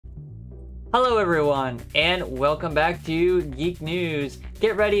Hello everyone, and welcome back to Geek News.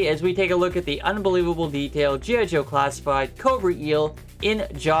 Get ready as we take a look at the unbelievable detail Joe Classified Cobra Eel in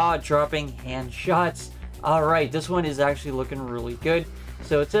jaw-dropping hand shots. Alright, this one is actually looking really good.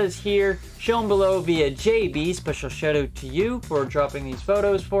 So it says here, shown below via JB, special shout out to you for dropping these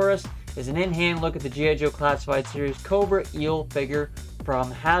photos for us, is an in-hand look at the Joe Classified series Cobra Eel figure from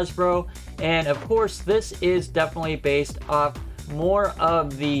Hasbro. And of course, this is definitely based off more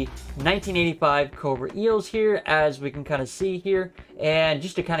of the 1985 Cobra Eels here, as we can kind of see here, and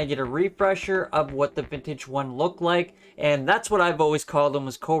just to kind of get a refresher of what the vintage one looked like. And that's what I've always called them,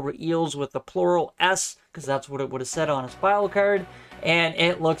 was Cobra Eels with the plural S, because that's what it would have said on his file card, and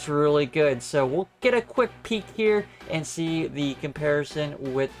it looks really good. So we'll get a quick peek here and see the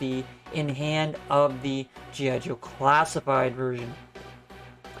comparison with the in hand of the Joe Classified version.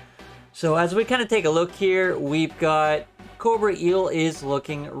 So as we kind of take a look here, we've got Cobra Eel is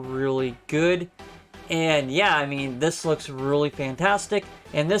looking really good. And yeah, I mean, this looks really fantastic.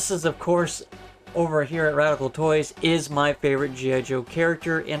 And this is, of course, over here at Radical Toys, is my favorite G.I. Joe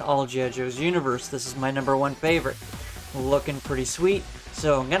character in all G.I. Joe's universe. This is my #1 favorite. Looking pretty sweet.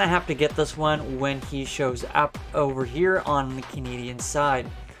 So I'm going to have to get this one when he shows up over here on the Canadian side.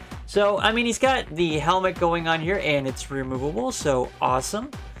 So, I mean, he's got the helmet going on here, and it's removable, so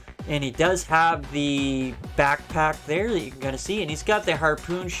awesome. And he does have the backpack there that you can kind of see. And he's got the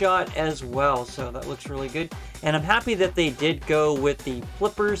harpoon shot as well. So that looks really good. And I'm happy that they did go with the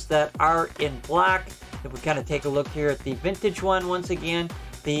flippers that are in black. If we kind of take a look here at the vintage one once again,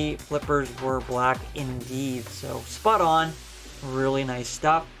 the flippers were black indeed. So spot on. Really nice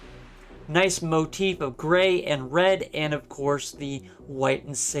stuff. Nice motif of gray and red. And of course the white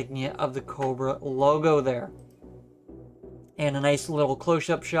insignia of the Cobra logo there. And a nice little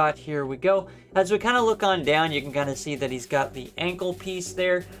close-up shot. Here we go. As we kind of look on down, you can kind of see that he's got the ankle piece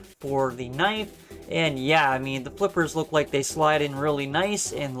there for the knife. And yeah, I mean, the flippers look like they slide in really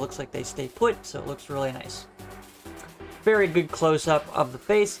nice, and looks like they stay put, so it looks really nice. Very good close-up of the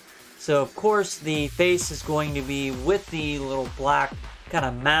face. So of course, the face is going to be with the little black kind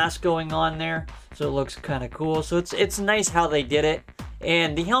of mask going on there. So it looks kind of cool. So it's nice how they did it.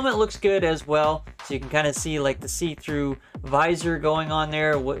 And the helmet looks good as well, so you can kind of see like the see-through visor going on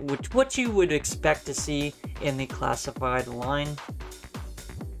there, what you would expect to see in the classified line.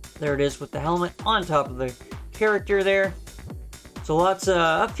 There it is with the helmet on top of the character there. So lots of,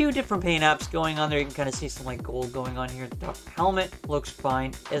 a few different paint apps going on there. You can kind of see some like gold going on here at the top of the helmet. Looks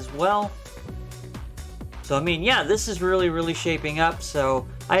fine as well. So I mean, yeah, this is really shaping up, so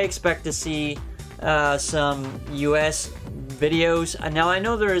I expect to see some US videos. Now I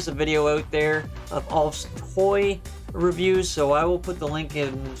know there is a video out there of Alf's toy reviews, so I will put the link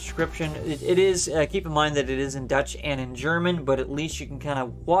in the description. It is, keep in mind that it is in Dutch and in German, but at least you can kind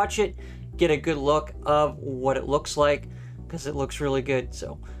of watch it, get a good look of what it looks like, because it looks really good.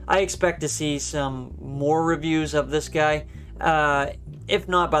 So I expect to see some more reviews of this guy, if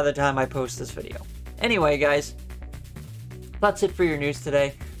not by the time I post this video. Anyway guys, that's it for your news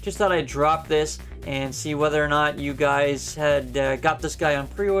today. Just thought I'd drop this and see whether or not you guys had got this guy on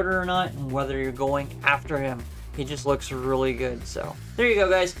pre-order or not, and whether you're going after him. He just looks really good. So there you go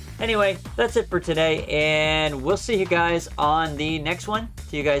guys. Anyway, that's it for today, and we'll see you guys on the next one.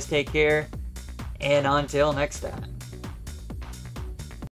 So you guys take care, and until next time.